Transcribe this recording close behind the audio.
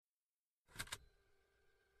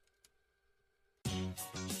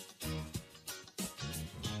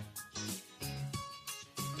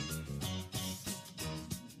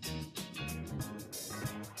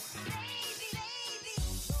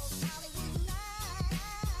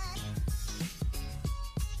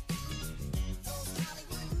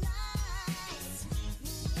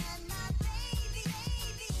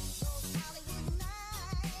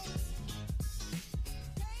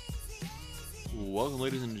Welcome,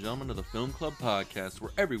 ladies and gentlemen, to the Film Club Podcast,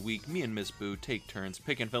 where every week me and Miss Boo take turns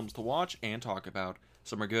picking films to watch and talk about.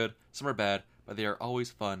 Some are good, some are bad, but they are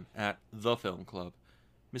always fun at the Film Club.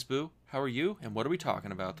 Miss Boo, how are you, and what are we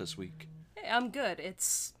talking about this week? Hey, I'm good.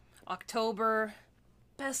 It's October,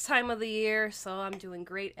 best time of the year, so I'm doing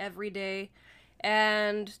great every day.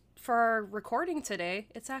 And for our recording today,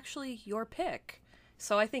 it's actually your pick.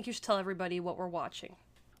 So I think you should tell everybody what we're watching.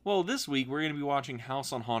 Well, this week we're going to be watching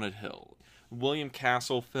House on Haunted Hill, William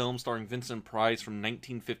Castle film starring Vincent Price from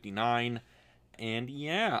 1959. And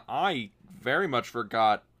yeah, I very much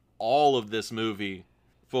forgot all of this movie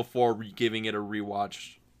before giving it a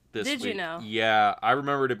rewatch this week. Did you know? Yeah, I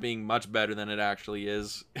remembered it being much better than it actually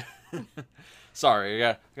is. Sorry,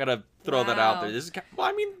 I gotta throw that out there. This is, well,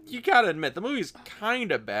 I mean, you gotta admit, the movie's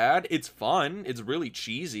kind of bad. It's fun. It's really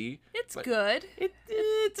cheesy. It's good.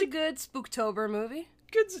 It's a good Spooktober movie.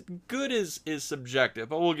 Good is subjective,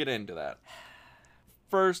 but we'll get into that.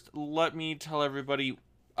 First, let me tell everybody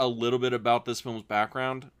a little bit about this film's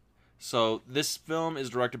background. So, this film is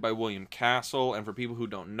directed by William Castle, and for people who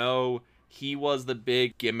don't know, he was the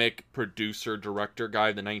big gimmick producer-director guy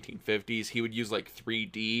of the 1950s. He would use, like,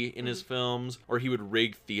 3D in his films, or he would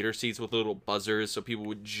rig theater seats with little buzzers so people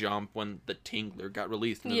would jump when the Tingler got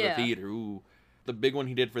released into the theater. Ooh. The big one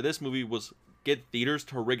he did for this movie was get theaters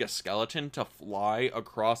to rig a skeleton to fly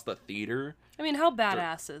across the theater. I mean, how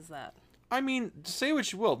badass is that? I mean, say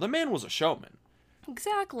what you will, the man was a showman.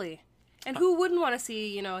 Exactly. And who wouldn't want to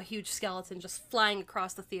see, a huge skeleton just flying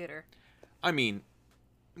across the theater? I mean,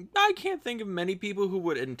 I can't think of many people who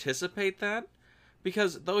would anticipate that,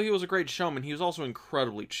 because though he was a great showman, he was also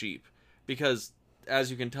incredibly cheap. Because,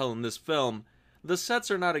 as you can tell in this film, the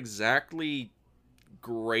sets are not exactly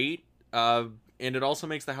great, and it also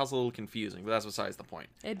makes the house a little confusing, but that's besides the point.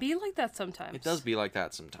 It'd be like that sometimes. It does be like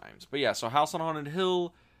that sometimes. But yeah, so House on Haunted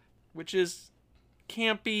Hill, which is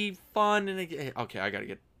campy, fun, and okay, I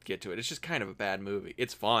gotta get to it. It's just kind of a bad movie.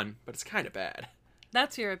 It's fun, but it's kind of bad.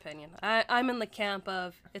 That's your opinion. I'm in the camp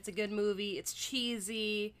of, it's a good movie, it's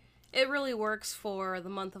cheesy, it really works for the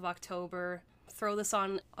month of October. Throw this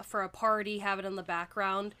on for a party, have it in the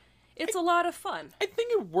background. It's a lot of fun. I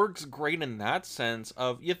think it works great in that sense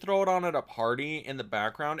of you throw it on at a party in the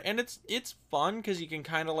background, and it's fun because you can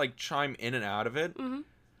kind of like chime in and out of it. Mm-hmm.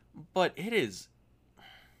 But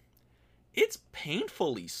it's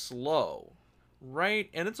painfully slow, right?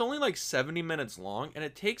 And it's only like 70 minutes long, and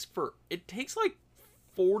it takes like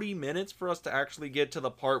 40 minutes for us to actually get to the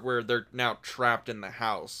part where they're now trapped in the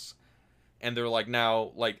house, and they're like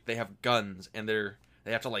now like they have guns, and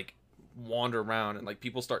they have to like wander around, and like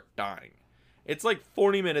people start dying. It's like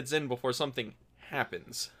 40 minutes in before something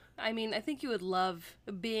happens. I mean, I think you would love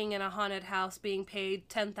being in a haunted house, being paid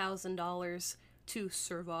 $10,000 to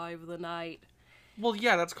survive the night. Well,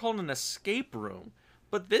 yeah, that's called an escape room.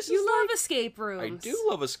 But this you is love like, escape rooms. I do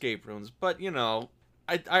love escape rooms, but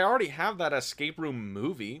I already have that escape room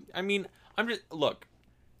movie. I mean, look,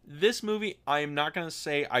 this movie, I'm not going to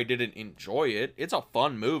say I didn't enjoy it. It's a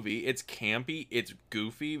fun movie. It's campy. It's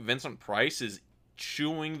goofy. Vincent Price is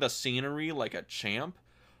chewing the scenery like a champ.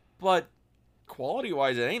 But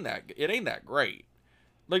quality-wise, it ain't that great.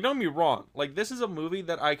 Like, don't get me wrong. Like, this is a movie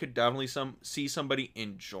that I could definitely see somebody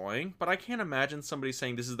enjoying, but I can't imagine somebody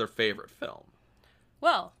saying this is their favorite film.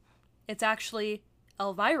 Well, it's actually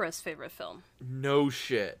Elvira's favorite film. No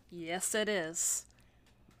shit. Yes, it is.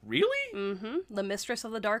 Really? Mm-hmm. The Mistress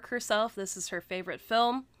of the Dark herself, this is her favorite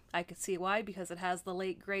film. I could see why, because it has the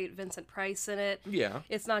late, great Vincent Price in it. Yeah.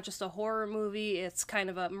 It's not just a horror movie, it's kind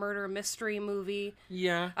of a murder mystery movie.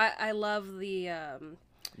 Yeah. I love the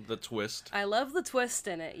twist. I love the twist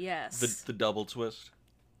in it, yes. The double twist.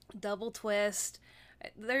 Double twist.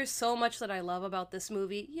 There's so much that I love about this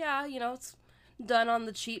movie. Yeah, it's done on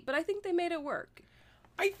the cheap, but I think they made it work.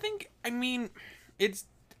 It's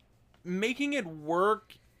making it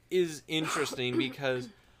work is interesting because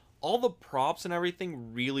all the props and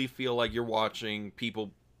everything really feel like you're watching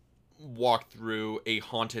people walk through a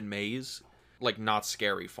haunted maze, like Not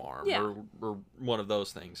Scary Farm or one of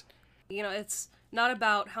those things. It's not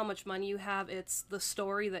about how much money you have, it's the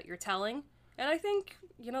story that you're telling. And I think,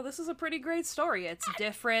 this is a pretty great story. It's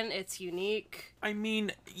different, it's unique. I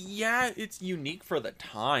mean, yeah, it's unique for the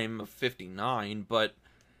time of 59, but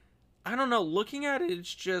I don't know, looking at it,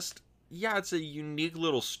 it's just, yeah, it's a unique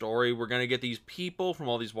little story. We're going to get these people from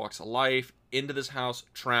all these walks of life into this house,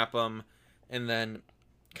 trap them, and then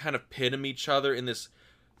kind of pit them each other in this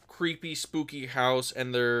creepy, spooky house,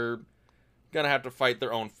 and they're going to have to fight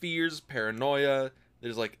their own fears, paranoia.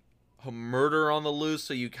 There's like a murder on the loose,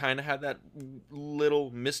 so you kind of have that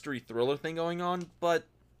little mystery thriller thing going on, but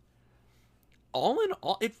all in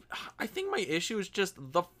all, I think my issue is just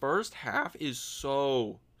the first half is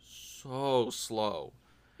so slow.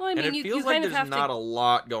 Well, I mean, And it feels like there's not a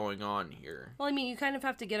lot going on here. Well, I mean, you kind of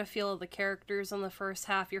have to get a feel of the characters in the first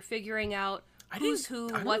half. You're figuring out who's who,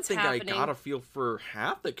 what's happening. I don't think I got a feel for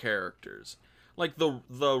half the characters. Like,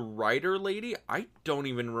 the writer lady, I don't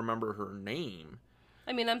even remember her name.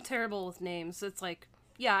 I mean, I'm terrible with names. It's like,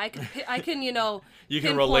 yeah, I can, you know... You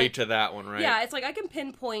can relate to that one, right? Yeah, it's like I can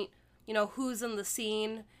pinpoint, you know, who's in the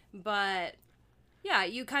scene, but, yeah,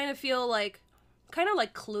 you kind of feel like, kind of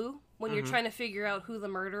like Clue, when you're trying to figure out who the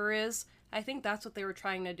murderer is. I think that's what they were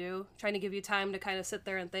trying to do, trying to give you time to kind of sit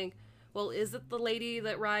there and think, well, is it the lady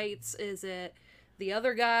that writes? Is it the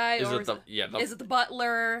other guy? Is it the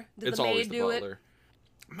butler? Did the maid do it?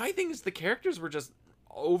 My thing is the characters were just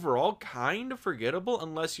overall kind of forgettable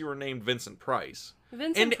unless you were named Vincent Price.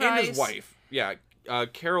 Vincent Price. And his wife. Yeah.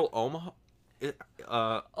 Carol Omar.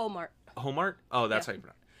 Homart? Oh, that's how you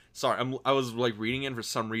pronounce it. Sorry, I was like reading it, for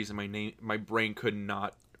some reason my brain could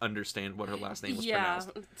not understand what her last name was pronounced.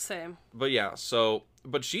 Yeah, same. But yeah,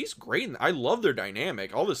 but she's great. I love their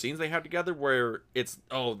dynamic. All the scenes they have together where it's,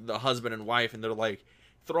 the husband and wife, and they're like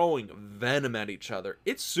throwing venom at each other.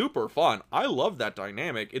 It's super fun. I love that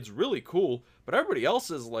dynamic. It's really cool. But everybody else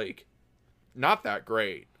is like not that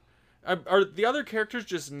great. Are the other characters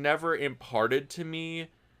just never imparted to me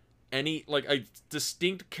any like a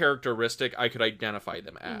distinct characteristic I could identify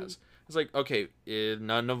them as? It's like, okay,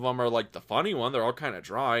 none of them are like the funny one. They're all kind of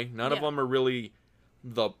dry. None of them are really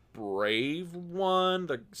the brave one,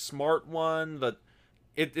 the smart one.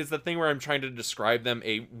 It's the thing where I'm trying to describe them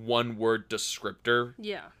a one-word descriptor.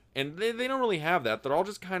 Yeah. And they don't really have that. They're all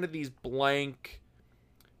just kind of these blank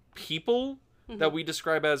people that we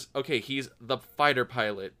describe as, okay, he's the fighter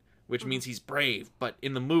pilot, which means he's brave. But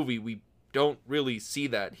in the movie, we don't really see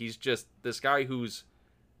that. He's just this guy who's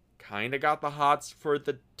kind of got the hots for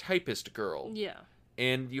the typist girl. Yeah.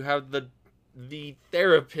 And you have the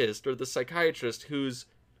therapist or the psychiatrist who's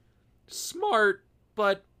smart,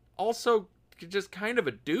 but also just kind of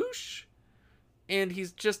a douche. And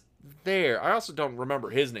he's just there. I also don't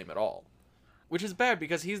remember his name at all. Which is bad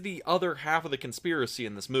because he's the other half of the conspiracy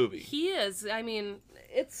in this movie. He is. I mean,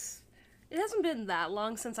 it hasn't been that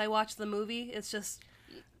long since I watched the movie. It's just...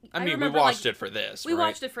 I mean, we watched it for this, We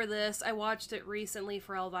watched it for this. I watched it recently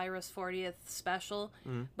for Elvira's 40th special.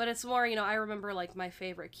 But it's more, I remember, like, my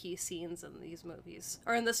favorite key scenes in these movies.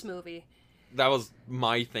 Or in this movie. That was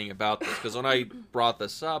my thing about this. Because when I brought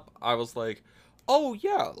this up, I was like, oh,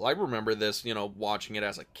 yeah, I remember this, watching it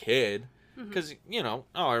as a kid. Because,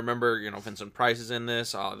 I remember, Vincent Price is in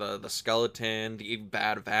this. The skeleton, the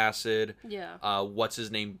bad of acid. Yeah. What's his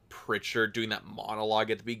name? Pritchard doing that monologue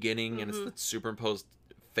at the beginning. And it's the superimposed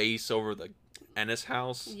face over the Ennis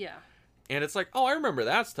house. Yeah. And it's like, oh, I remember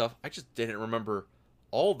that stuff. I just didn't remember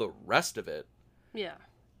all the rest of it. Yeah.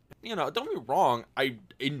 Don't get me wrong. I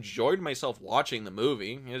enjoyed myself watching the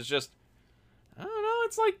movie. It's just, I don't know.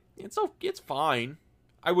 It's like, it's fine.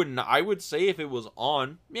 I would say if it was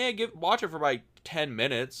on, watch it for about 10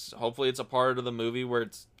 minutes. Hopefully it's a part of the movie where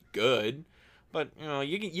it's good. But,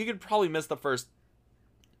 you could probably miss the first...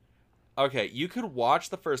 Okay, you could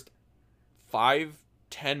watch the first 5-10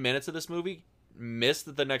 minutes of this movie, miss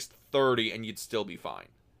the next 30, and you'd still be fine.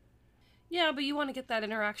 Yeah, but you want to get that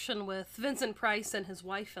interaction with Vincent Price and his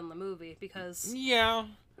wife in the movie, because... Yeah.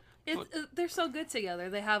 They're so good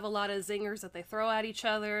together. They have a lot of zingers that they throw at each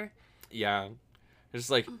other. Yeah. It's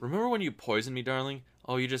like, remember when you poisoned me, darling?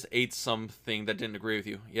 Oh, you just ate something that didn't agree with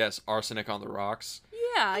you. Yes, arsenic on the rocks.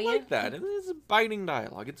 Yeah. I like that. It's biting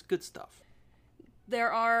dialogue. It's good stuff.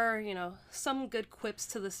 There are, some good quips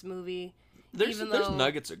to this movie. There's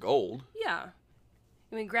nuggets of gold. Yeah.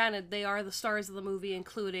 I mean, granted, they are the stars of the movie,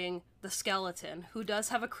 including the skeleton, who does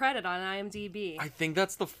have a credit on IMDb. I think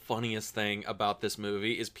that's the funniest thing about this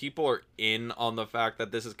movie, is people are in on the fact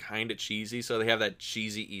that this is kind of cheesy, so they have that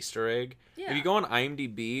cheesy Easter egg. Yeah. If you go on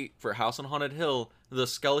IMDb for House on Haunted Hill, the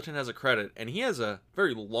skeleton has a credit, and he has a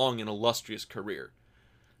very long and illustrious career.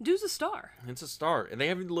 Dude's a star. It's a star. And they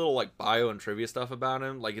have little, like, bio and trivia stuff about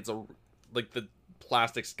him. Like, the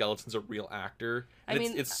plastic skeleton's a real actor.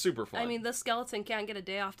 It's super fun. I mean, the skeleton can't get a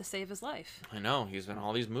day off to save his life. I know. He's been in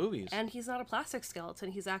all these movies. And he's not a plastic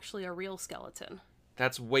skeleton. He's actually a real skeleton.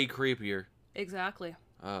 That's way creepier. Exactly.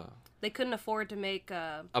 They couldn't afford to make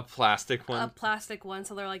a plastic one. A plastic one,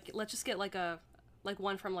 so they're like, let's just get like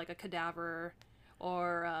one from like a cadaver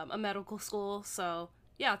or a medical school. So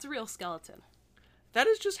yeah, it's a real skeleton. That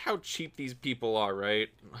is just how cheap these people are, right?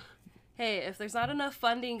 Hey, if there's not enough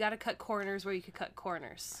funding, you gotta cut corners where you could cut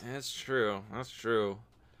corners. That's true.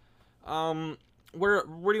 Where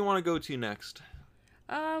do you want to go to next?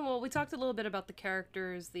 Well, we talked a little bit about the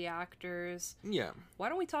characters, the actors. Yeah. Why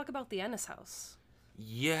don't we talk about the Ennis house?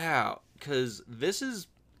 Yeah, because this is...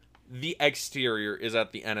 The exterior is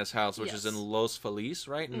at the Ennis house, which is in Los Feliz,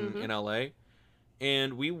 right? In LA.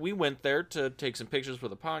 And we went there to take some pictures for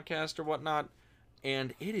the podcast or whatnot.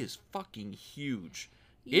 And it is fucking huge.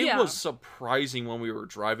 It was surprising when we were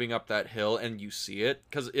driving up that hill and you see it.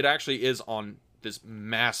 Because it actually is on this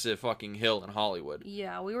massive fucking hill in Hollywood.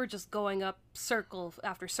 Yeah, we were just going up circle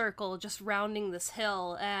after circle, just rounding this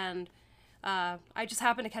hill. And I just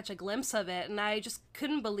happened to catch a glimpse of it. And I just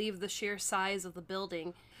couldn't believe the sheer size of the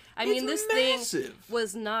building. I mean, this massive. Thing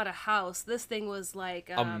was not a house. This thing was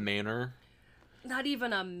like... a manor? Not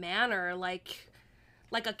even a manor, like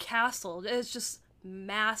a castle. It's just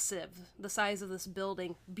massive, the size of this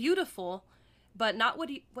building. Beautiful, but not what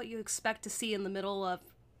you expect to see in the middle of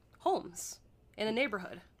homes in a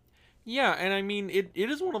neighborhood. Yeah, and I mean, it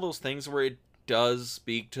is one of those things where it does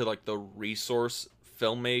speak to, like, the resource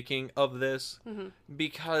filmmaking of this,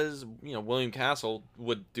 because, you know, William Castle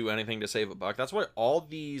would do anything to save a buck. That's why all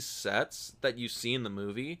these sets that you see in the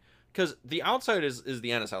movie, because the outside is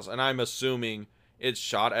the Ennis house, and I'm assuming it's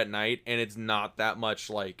shot at night, and it's not that much,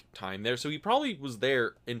 like, time there, so he probably was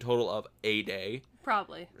there in total of a day.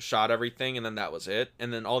 Probably. Shot everything, and then that was it,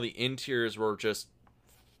 and then all the interiors were just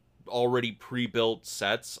already pre-built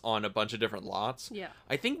sets on a bunch of different lots. Yeah.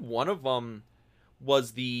 I think one of them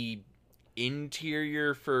was the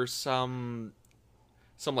interior for some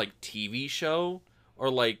like TV show, or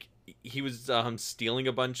like he was stealing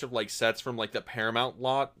a bunch of like sets from like the Paramount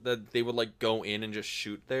lot that they would like go in and just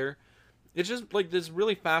shoot there. It's just like this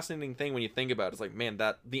really fascinating thing when you think about it. It's like, man,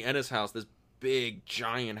 that the Ennis house, this big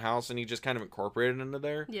giant house, and he just kind of incorporated it into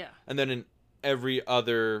there. Yeah. And then in every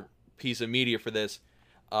other piece of media for this,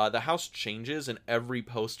 the house changes in every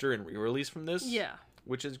poster and re-release from this. Yeah.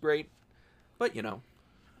 Which is great. But you know.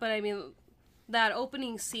 But I mean, that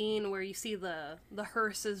opening scene where you see the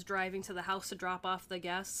hearses driving to the house to drop off the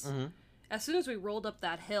guests, as soon as we rolled up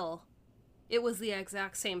that hill, it was the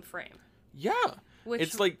exact same frame. Yeah.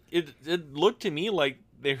 It's like, it looked to me like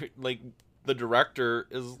the director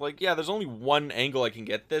is like, yeah, there's only one angle I can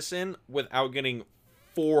get this in without getting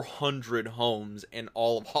 400 homes and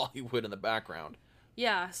all of Hollywood in the background.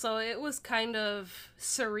 Yeah, so it was kind of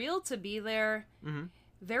surreal to be there.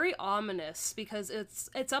 Very ominous, because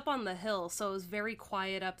it's up on the hill, so it was very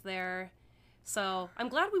quiet up there. So I'm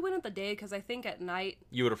glad we went at the day, because I think at night...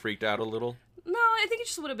 You would have freaked out a little? No, I think it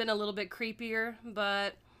just would have been a little bit creepier,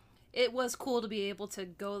 but it was cool to be able to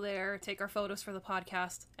go there, take our photos for the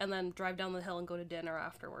podcast, and then drive down the hill and go to dinner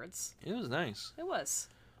afterwards. It was nice. It was.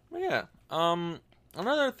 Well, yeah.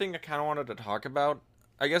 Another thing I kind of wanted to talk about,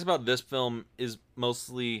 I guess, about this film is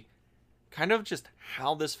mostly kind of just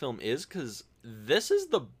how this film is, because this is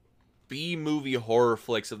the B-movie horror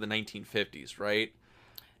flicks of the 1950s, right?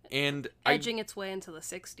 And edging its way into the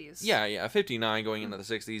 60s. Yeah, 59 going into the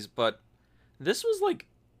 60s, but this was like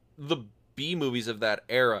the B-movies of that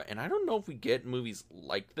era, and I don't know if we get movies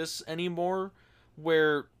like this anymore,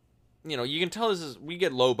 where, you know, you can tell we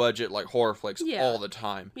get low-budget, like, horror flicks all the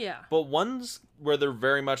time. Yeah. But ones where they're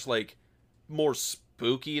very much, like, more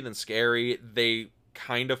spooky than scary, they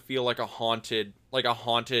kind of feel like a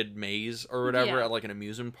haunted maze or whatever at like an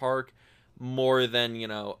amusement park, more than, you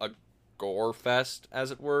know, a gore fest, as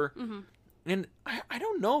it were. And I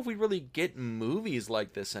don't know if we really get movies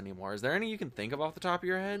like this anymore. Is there any you can think of off the top of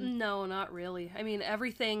your head? No, not really. I mean,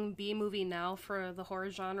 everything B-movie now for the horror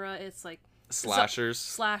genre, it's like slashers,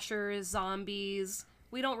 zombies.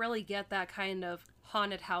 We don't really get that kind of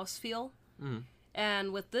haunted house feel.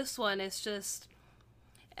 And with this one, it's just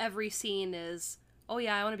every scene is, oh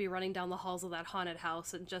yeah, I want to be running down the halls of that haunted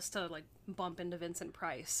house and just to like bump into Vincent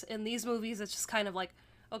Price. In these movies, it's just kind of like,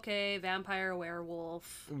 okay, vampire,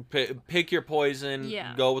 werewolf. Pick your poison,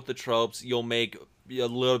 go with the tropes, you'll make a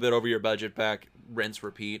little bit over your budget back, rinse,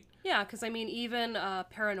 repeat. Yeah, because I mean, even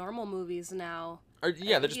paranormal movies now. They're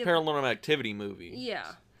just paranormal activity movies. Yeah,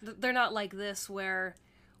 they're not like this where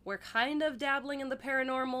we're kind of dabbling in the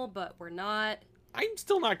paranormal, but we're not. I'm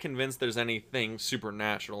still not convinced there's anything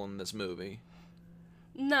supernatural in this movie.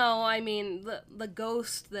 No, I mean, the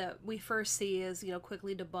ghost that we first see is, you know,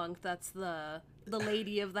 quickly debunked. That's the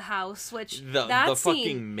lady of the house, which the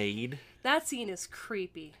fucking maid. That scene is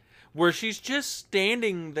creepy. Where she's just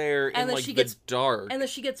standing there in like the dark, and then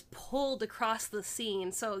she gets pulled across the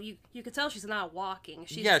scene, so you could tell she's not walking.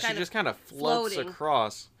 She just kind of floats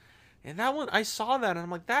across. And that one, I saw that, and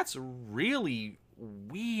I'm like, that's really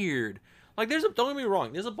weird. Like, don't get me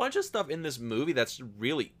wrong, there's a bunch of stuff in this movie that's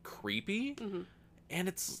really creepy. And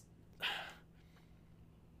it's...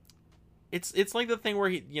 it's like the thing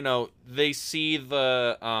where they see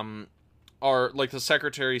the or like the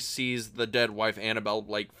secretary sees the dead wife Annabelle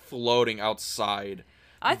like floating outside.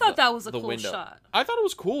 I thought that was a cool window. shot. I thought it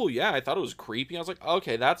was cool. Yeah, I thought it was creepy. I was like,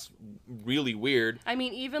 okay, that's really weird. I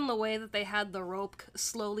mean, even the way that they had the rope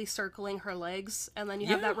slowly circling her legs, and then you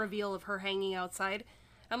have that reveal of her hanging outside.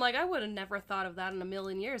 I'm like, I would have never thought of that in a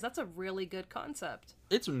million years. That's a really good concept.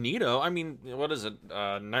 It's neato. I mean, what is it?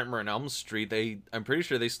 Nightmare on Elm Street. I'm pretty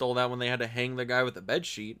sure they stole that when they had to hang the guy with the bed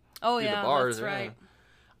sheet. Oh through yeah, the bars. that's right.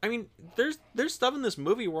 I mean, there's stuff in this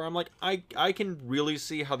movie where I'm like, I can really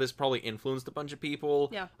see how this probably influenced a bunch of people.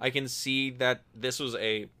 Yeah. I can see that this was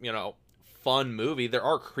a, fun movie. There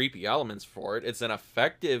are creepy elements for it. It's an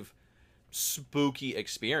effective, spooky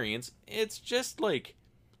experience. It's just like,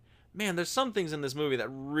 man, there's some things in this movie that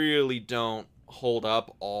really don't hold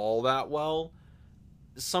up all that well.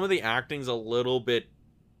 Some of the acting's a little bit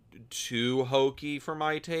too hokey for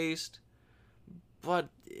my taste, but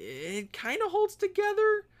it kind of holds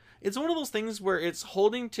together. It's one of those things where it's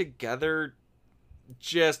holding together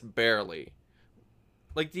just barely.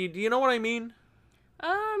 Like, do you know what I mean?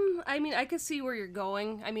 I mean, I could see where you're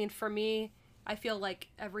going. I mean, for me, I feel like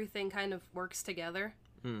everything kind of works together.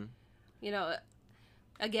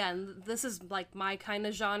 Again, this is like my kind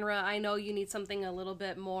of genre. I know you need something a little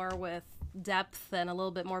bit more with depth and a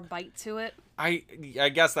little bit more bite to it. I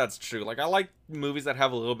guess that's true. Like, I like movies that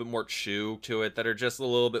have a little bit more chew to it, that are just a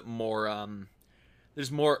little bit more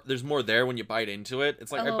there's more there when you bite into it.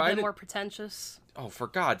 It's like a little bit more pretentious. Oh, for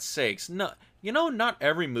God's sakes. No, not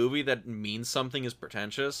every movie that means something is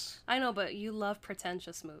pretentious. I know, but you love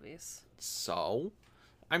pretentious movies. So,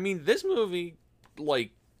 I mean, this movie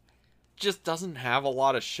like just doesn't have a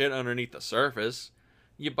lot of shit underneath the surface.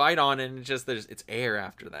 You bite on it and it's air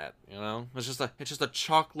after that, It's just a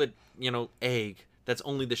chocolate, egg that's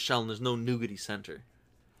only the shell and there's no nougaty center.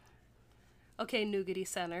 Okay, nougaty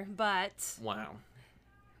center, but wow.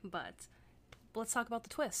 But let's talk about the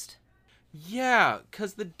twist. Yeah,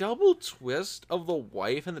 cuz the double twist of the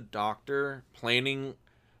wife and the doctor planning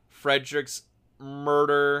Frederick's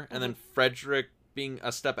murder and then Frederick being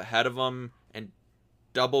a step ahead of them and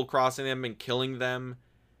double crossing them and killing them,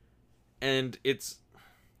 and it's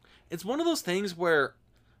one of those things where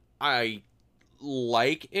I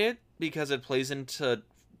like it because it plays into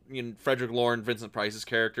Frederick Loren, Vincent Price's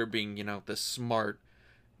character, being this smart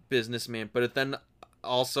businessman, but then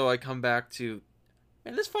also I come back to,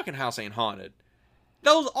 man, this fucking house ain't haunted.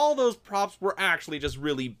 All those props were actually just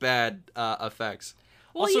really bad effects.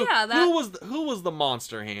 Well, also, yeah, who was the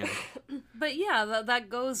monster hand? But yeah, that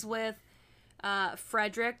goes with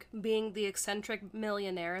Frederick being the eccentric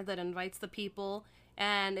millionaire that invites the people,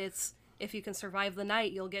 and it's, if you can survive the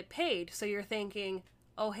night, you'll get paid. So you're thinking,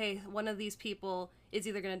 oh, hey, one of these people is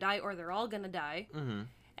either going to die or they're all going to die. Mm-hmm.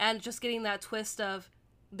 And just getting that twist of,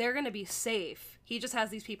 they're going to be safe. He just has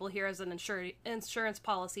these people here as an insurance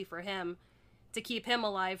policy for him to keep him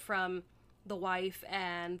alive from the wife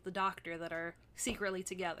and the doctor that are secretly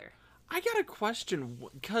together. I got a question,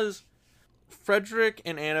 because Frederick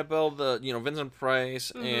and Annabelle, the Vincent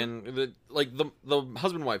Price, and the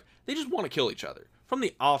husband and wife, they just want to kill each other from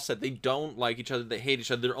the offset. They don't like each other. They hate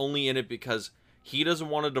each other. They're only in it because he doesn't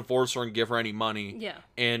want to divorce her and give her any money. Yeah.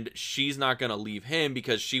 And she's not going to leave him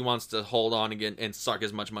because she wants to hold on again and suck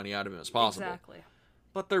as much money out of him as possible. Exactly.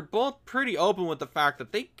 But they're both pretty open with the fact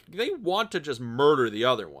that they want to just murder the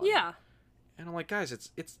other one. Yeah. And I'm like, guys,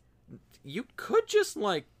 it's you could just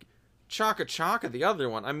like chaka the other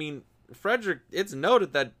one. I mean, Frederick, it's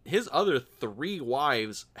noted that his other 3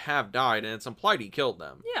 wives have died, and it's implied he killed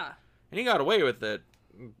them. Yeah. And he got away with it.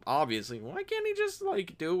 Obviously, why can't he just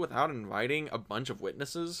like do it without inviting a bunch of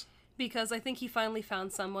witnesses? Because I think he finally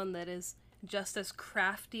found someone that is just as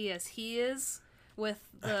crafty as he is with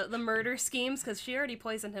the murder schemes, because she already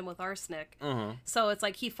poisoned him with arsenic. So it's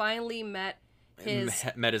like he finally met his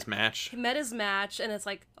match. Met his match, and it's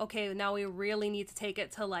like, okay, now we really need to take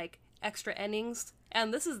it to like extra endings,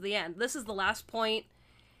 and this is the end. This is the last point,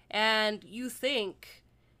 and you think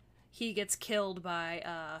he gets killed by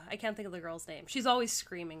I can't think of the girl's name. She's always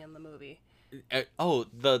screaming in the movie.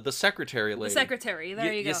 The secretary lady. The secretary.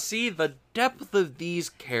 There you go. You see the depth of these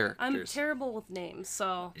characters. I'm terrible with names,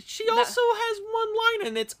 so she also has one line,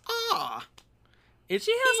 and it's ah. She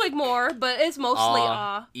has like more, but it's mostly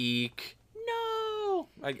ah. Eek. No.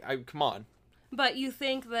 I come on. But you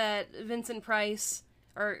think that Vincent Price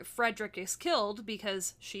or Frederick is killed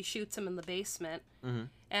because she shoots him in the basement. Mm-hmm.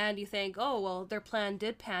 And you think, oh, well, their plan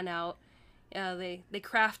did pan out. They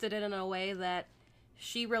crafted it in a way that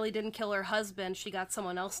she really didn't kill her husband. She got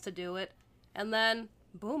someone else to do it. And then,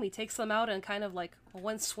 boom, he takes them out in kind of like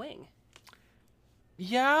one swing.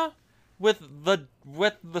 Yeah, with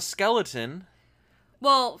the skeleton.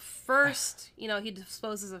 Well, first, you know, he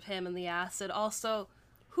disposes of him in the acid. Also,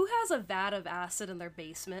 who has a vat of acid in their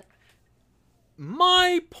basement?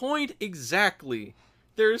 My point exactly.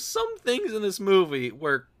 There's some things in this movie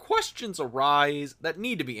where questions arise that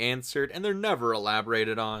need to be answered, and they're never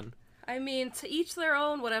elaborated on. I mean, to each their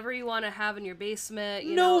own, whatever you want to have in your basement.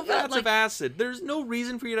 You No know, vats of acid. There's no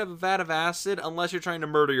reason for you to have a vat of acid unless you're trying to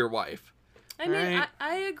murder your wife. I mean,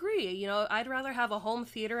 I agree. You know, I'd rather have a home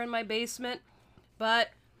theater in my basement, but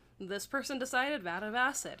this person decided vat of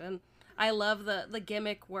acid. And I love the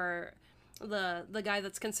gimmick where the guy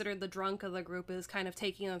that's considered the drunk of the group is kind of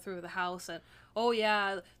taking them through the house. And, oh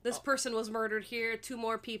yeah, this person was murdered here, 2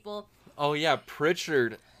 more people. Oh yeah,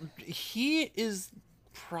 Pritchard. He is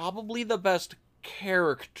probably the best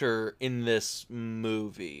character in this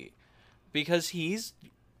movie. Because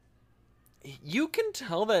you can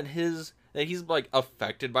tell that he's like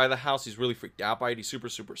affected by the house. He's really freaked out by it.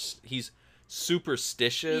 He's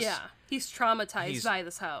superstitious. Yeah, he's traumatized by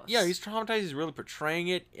this house. Yeah, he's traumatized. He's really portraying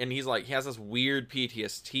it, and he has this weird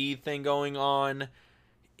PTSD thing going on.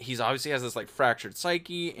 He's obviously has this like fractured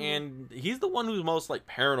psyche, and he's the one who's most like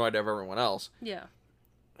paranoid of everyone else. Yeah,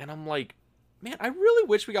 and I'm like, man, I really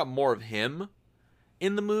wish we got more of him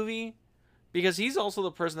in the movie. Because he's also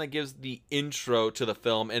the person that gives the intro to the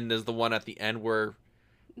film and is the one at the end where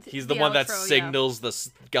he's the one that signals the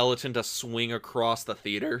skeleton to swing across the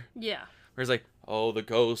theater. Yeah. Where he's like, oh, the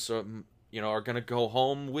ghosts are going to go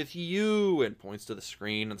home with you, and points to the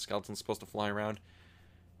screen and the skeleton's supposed to fly around.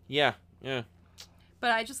 Yeah.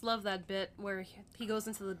 But I just love that bit where he goes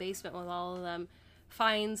into the basement with all of them,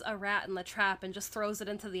 finds a rat in the trap and just throws it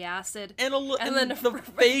into the acid. And then the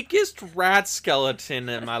fakest rat skeleton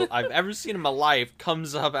I've ever seen in my life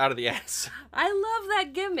comes up out of the acid. I love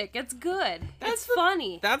that gimmick. It's good. It's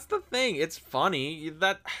funny. That's the thing. It's funny.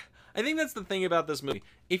 I think that's the thing about this movie.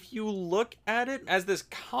 If you look at it as this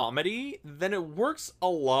comedy, then it works a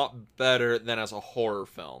lot better than as a horror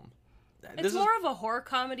film. It's more of a horror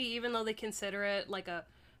comedy, even though they consider it like a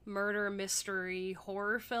murder mystery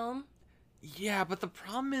horror film. Yeah, but the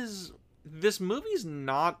problem is this movie's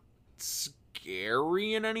not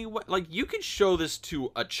scary in any way. Like, you could show this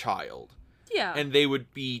to a child. Yeah. And they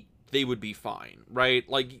would be fine, right?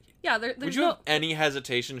 Like, yeah, there's would you have any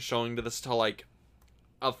hesitation showing this to like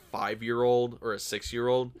a 5-year-old or a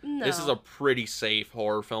 6-year-old? No. This is a pretty safe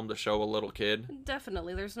horror film to show a little kid.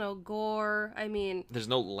 Definitely. There's no gore. I mean, there's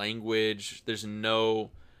no language. There's no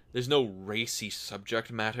racy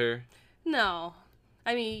subject matter. No.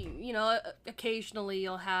 I mean, you know, occasionally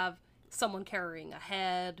you'll have someone carrying a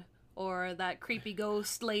head or that creepy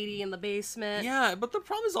ghost lady in the basement. Yeah, but the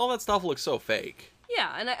problem is all that stuff looks so fake.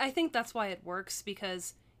 Yeah, and I think that's why it works,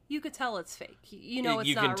 because you could tell it's fake. You know, it's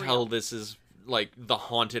you not real. can tell this is like the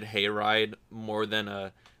haunted hayride more than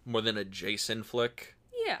a Jason flick.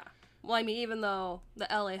 Yeah. Well, I mean, even though the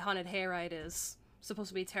LA haunted hayride is supposed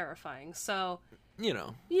to be terrifying, so you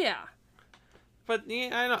know. Yeah. But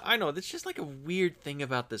yeah, I know. It's just like a weird thing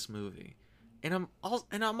about this movie, and I'm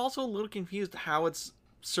also a little confused how it's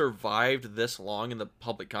survived this long in the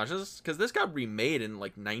public consciousness, because this got remade in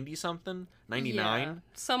like 90-something, 99, yeah,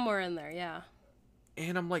 somewhere in there, yeah.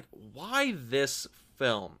 And I'm like, why this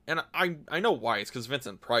film? And I know why. It's because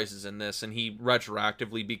Vincent Price is in this, and he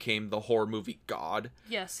retroactively became the horror movie god.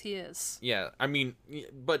 Yes, he is. Yeah, I mean,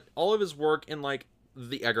 but all of his work in like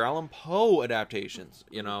the Edgar Allan Poe adaptations,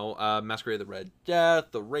 you know, Masquerade of the Red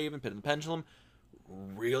Death, The Raven, Pit and the Pendulum,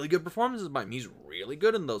 really good performances by him. He's really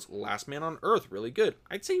good in those. Last Man on Earth, really good.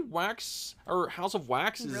 I'd say House of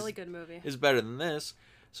Wax is really good movie. Is better than this.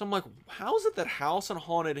 So I'm like, how is it that House on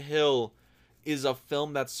Haunted Hill is a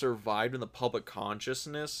film that survived in the public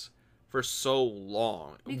consciousness for so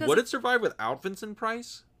long? Because would it survive without Vincent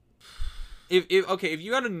Price? If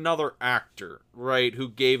you had another actor, right, who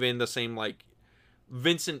gave in the same like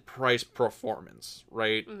Vincent Price performance,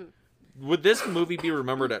 right? Mm-hmm. Would this movie be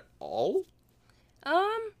remembered at all?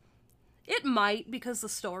 It might, because the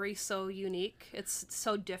story's so unique. It's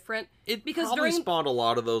so different. It probably spawned a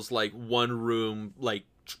lot of those like one room, like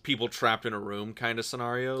people trapped in a room kind of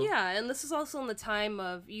scenario. Yeah, and this is also in the time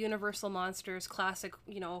of Universal Monsters, classic,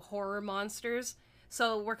 you know, horror monsters.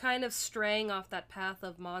 So we're kind of straying off that path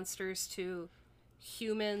of monsters to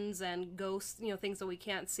humans and ghosts, you know, things that we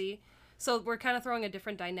can't see. So we're kind of throwing a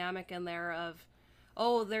different dynamic in there of,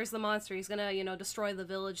 oh, there's the monster. He's going to, you know, destroy the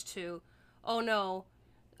village, to, oh, no,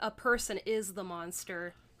 a person is the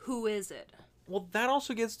monster. Who is it? Well, that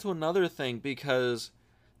also gets to another thing, because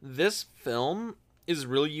this film is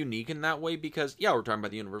really unique in that way, because, yeah, we're talking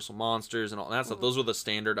about the Universal Monsters and all that stuff. Those were the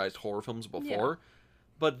standardized horror films before. Yeah.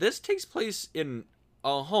 But this takes place in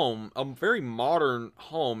a very modern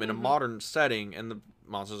home in a modern setting, and the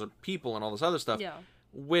monsters are people and all this other stuff. Yeah.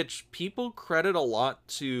 Which people credit a lot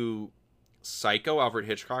to Psycho, Alfred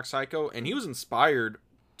Hitchcock's Psycho, and he was inspired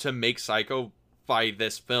to make Psycho by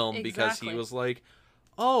this film because he was like,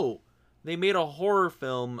 oh, they made a horror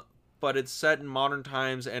film, but it's set in modern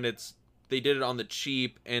times, and they did it on the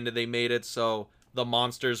cheap, and they made it so the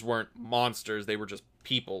monsters weren't monsters, they were just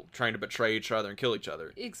people trying to betray each other and kill each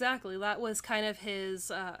other. Exactly. That was kind of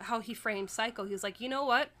his, how he framed Psycho. He was like, you know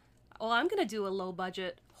what? Well, I'm going to do a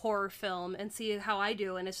low-budget horror film and see how I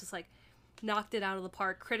do. And it's just like, knocked it out of the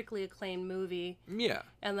park, critically acclaimed movie. Yeah.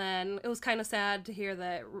 And then it was kind of sad to hear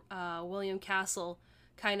that William Castle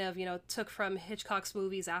kind of, took from Hitchcock's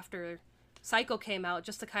movies after Psycho came out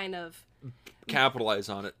just to kind of capitalize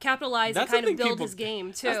on it. Capitalize and kind of build his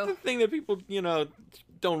game, too. That's the thing that people,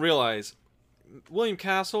 don't realize. William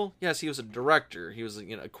Castle, yes, he was a director. He was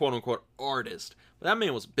a quote-unquote artist. But that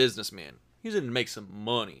man was a businessman. He was in to make some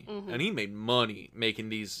money. And he made money making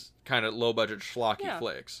these kind of low-budget schlocky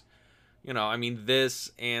flicks.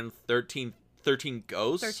 This and 13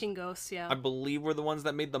 Ghosts. 13 Ghosts, yeah. I believe were the ones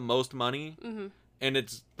that made the most money. Mm-hmm.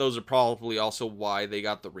 And those are probably also why they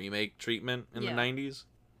got the remake treatment in the 90s.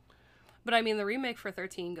 But the remake for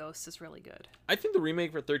 13 Ghosts is really good. I think the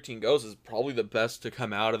remake for 13 Ghosts is probably the best to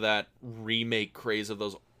come out of that remake craze of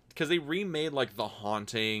those. Because they remade, like, The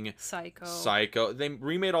Haunting. Psycho. They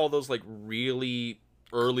remade all those, like, really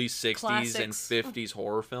early 60s Classics. And 50s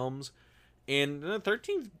horror films. And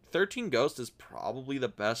 13 Ghosts is probably the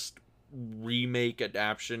best remake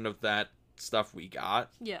adaptation of that stuff we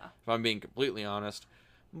got. Yeah. If I'm being completely honest.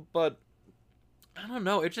 But, I don't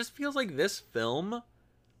know. It just feels like this film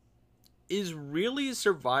is really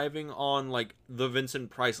surviving on, like, the Vincent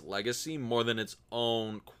Price legacy more than its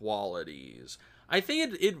own qualities. I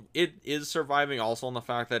think it is surviving also on the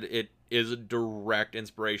fact that it is a direct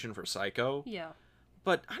inspiration for Psycho. Yeah.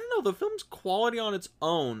 But, I don't know, the film's quality on its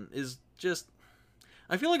own is just...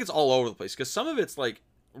 I feel like it's all over the place, because some of it's, like,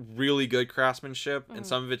 really good craftsmanship, and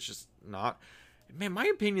some of it's just not. Man, my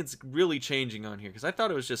opinion's really changing on here, because I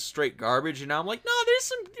thought it was just straight garbage, and now I'm like, no,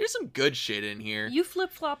 there's some good shit in here. You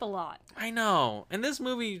flip-flop a lot. I know, and this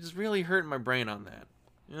movie is really hurting my brain on that,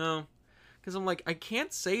 because I'm like, I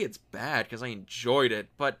can't say it's bad, because I enjoyed it,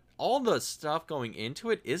 but all the stuff going into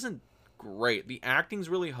it isn't great. The acting's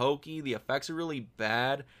really hokey, the effects are really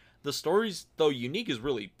bad, the story's, though unique, is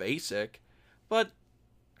really basic, but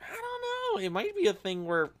I don't know, it might be a thing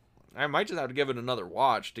where I might just have to give it another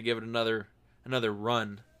watch, to give it another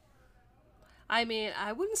run.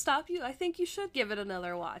 I wouldn't stop you. I think you should give it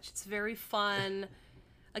another watch. It's very fun.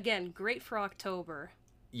 Again, great for October.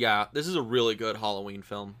 Yeah, this is a really good Halloween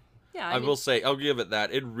film. Yeah, I will say, I'll give it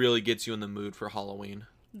that. It really gets you in the mood for Halloween.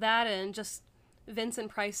 That and just Vincent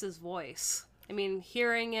Price's voice.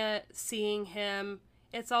 Hearing it, seeing him,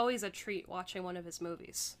 it's always a treat watching one of his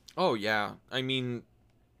movies. Oh, yeah.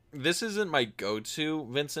 This isn't my go-to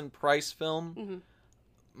Vincent Price film. Mm-hmm.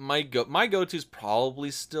 My go-to is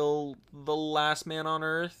probably still The Last Man on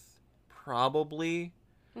Earth. Probably.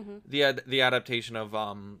 Mm-hmm. The adaptation of,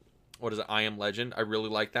 I Am Legend. I really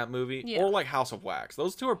like that movie. Yeah. Or like House of Wax.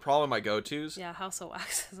 Those two are probably my go-tos. Yeah, House of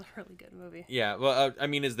Wax is a really good movie. Yeah, well,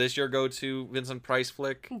 is this your go-to Vincent Price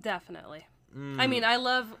flick? Definitely. I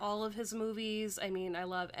love all of his movies. I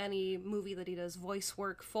love any movie that he does voice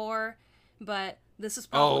work for. But this is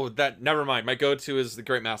probably... Oh, never mind. My go-to is The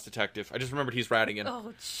Great Mouse Detective. I just remembered he's Radigan.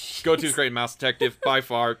 Oh, jeez. Go-to is Great Mouse Detective, by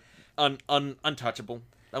far. Untouchable.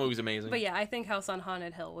 That movie's amazing. But yeah, I think House on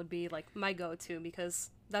Haunted Hill would be, like, my go-to, because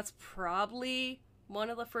that's probably one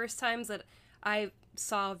of the first times that I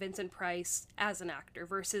saw Vincent Price as an actor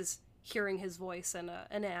versus hearing his voice in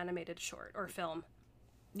an animated short or film.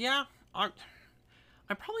 Yeah, I'm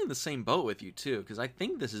probably in the same boat with you, too, because I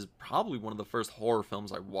think this is probably one of the first horror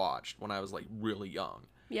films I watched when I was, like, really young.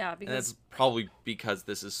 Yeah, because... And that's probably because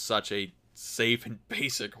this is such a safe and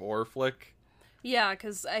basic horror flick. Yeah,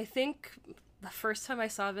 because I think the first time I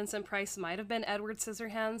saw Vincent Price might have been Edward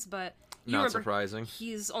Scissorhands, but... Not surprising.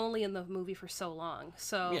 He's only in the movie for so long,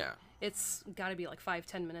 so... Yeah. It's got to be, like,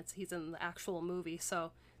 5-10 minutes he's in the actual movie,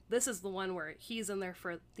 so... This is the one where he's in there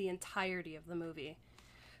for the entirety of the movie.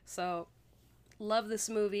 So... Love this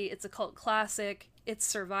movie. It's a cult classic. It's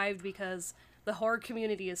survived because the horror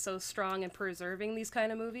community is so strong in preserving these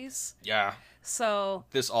kind of movies. Yeah. So...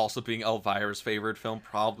 This also being Elvira's favorite film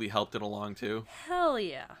probably helped it along, too. Hell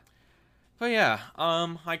yeah. But yeah,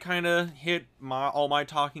 I kind of hit all my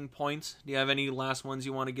talking points. Do you have any last ones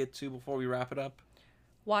you want to get to before we wrap it up?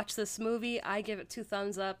 watch this movie. I give it 2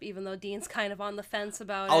 thumbs up, even though Dean's kind of on the fence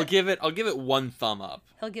about I'll it. give it 1 thumb up.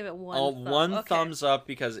 He'll give it one thumbs up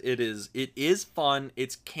because it is fun.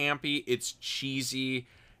 It's campy. It's cheesy.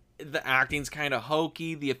 The acting's kind of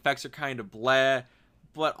hokey. The effects are kind of bleh.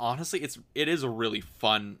 But honestly, it is a really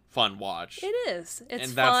fun watch. It is. It's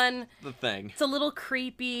and fun. That's the thing. It's a little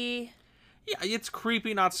creepy. Yeah, it's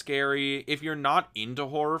creepy, not scary. If you're not into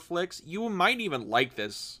horror flicks, you might even like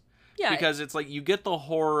this. Yeah. Because it's like you get the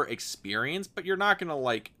horror experience, but you're not gonna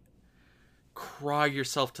like cry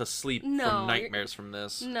yourself to sleep from nightmares from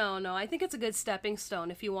this. No. I think it's a good stepping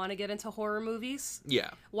stone if you want to get into horror movies. Yeah.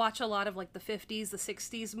 Watch a lot of like the 50s, the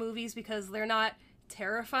 60s movies because they're not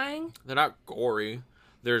terrifying. They're not gory.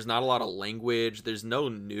 There's not a lot of language. There's no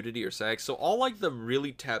nudity or sex. So all like the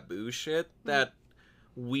really taboo shit that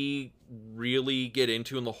we really get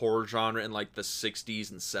into in the horror genre in like the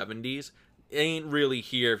 60s and 70s ain't really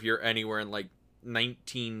here if you're anywhere in like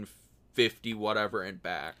 1950 whatever and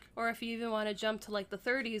back. Or if you even want to jump to like the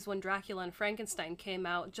 30s when Dracula and Frankenstein came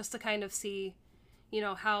out, just to kind of see,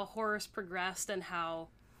 how horror's progressed and how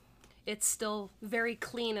it's still very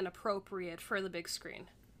clean and appropriate for the big screen.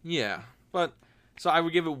 Yeah, but so I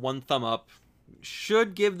would give it 1 thumb up.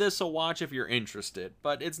 Should give this a watch if you're interested,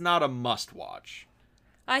 but it's not a must watch.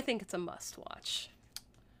 I think it's a must watch.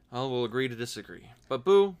 Well, we'll agree to disagree. But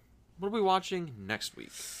Boo, what are we watching next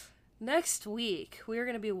week? Next week, we're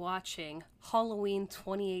going to be watching Halloween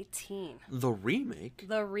 2018. The remake?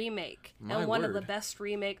 The remake. My and one word. of the best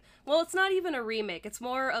remake. Well, it's not even a remake. It's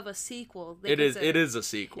more of a sequel. It is a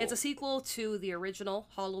sequel. It's a sequel to the original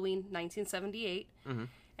Halloween 1978. Mm-hmm.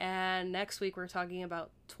 And next week, we're talking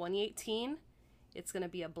about 2018. It's going to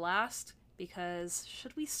be a blast because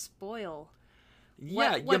should we spoil?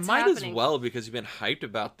 Yeah, you might happening? as well because you've been hyped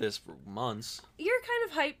about this for months. You're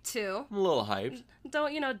kind of hyped too. I'm a little hyped.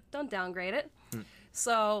 Don't downgrade it.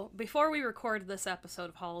 So before we record this episode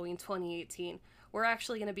of Halloween 2018, we're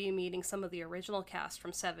actually going to be meeting some of the original cast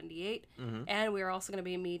from 78, and we're also going to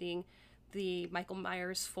be meeting the Michael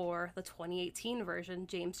Myers for the 2018 version,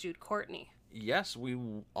 James Jude Courtney. Yes, we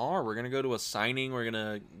are. We're going to go to a signing.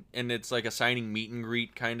 And it's like a signing meet and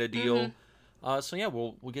greet kind of deal. So yeah,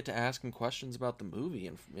 we'll get to ask them questions about the movie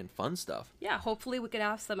and fun stuff. Yeah, hopefully we can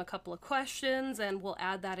ask them a couple of questions, and we'll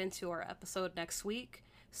add that into our episode next week.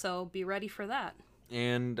 So be ready for that.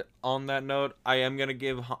 And on that note, I am going to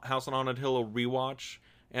give House on Haunted Hill a rewatch,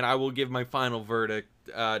 and I will give my final verdict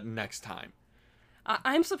next time.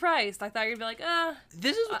 I'm surprised. I thought you'd be like,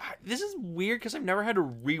 This is weird because I've never had to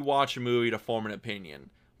rewatch a movie to form an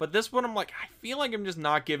opinion. But this one, I'm like, I feel like I'm just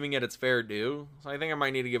not giving it its fair due. So I think I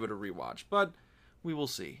might need to give it a rewatch. But we will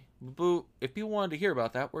see. Boo, if people wanted to hear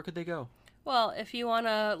about that, where could they go? Well, if you want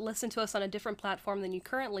to listen to us on a different platform than you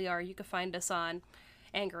currently are, you can find us on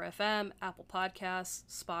Anchor FM, Apple Podcasts,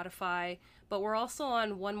 Spotify. But we're also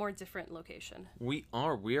on one more different location. We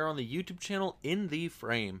are. We are on the YouTube channel In the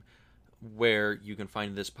Frame, where you can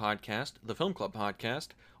find this podcast, the Film Club podcast,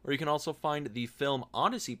 or you can also find the Film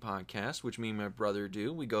Odyssey podcast, which me and my brother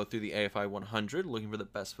do. We go through the AFI 100, looking for the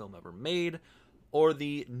best film ever made, or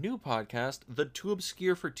the new podcast, the Too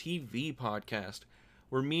Obscure for TV podcast,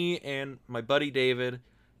 where me and my buddy David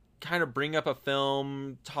kind of bring up a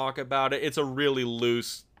film, talk about it. It's a really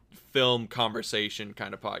loose film conversation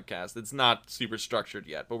kind of podcast. It's not super structured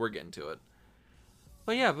yet, but we're getting to it.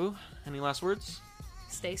 But yeah, Boo, any last words?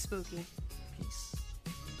 Stay spooky. Peace.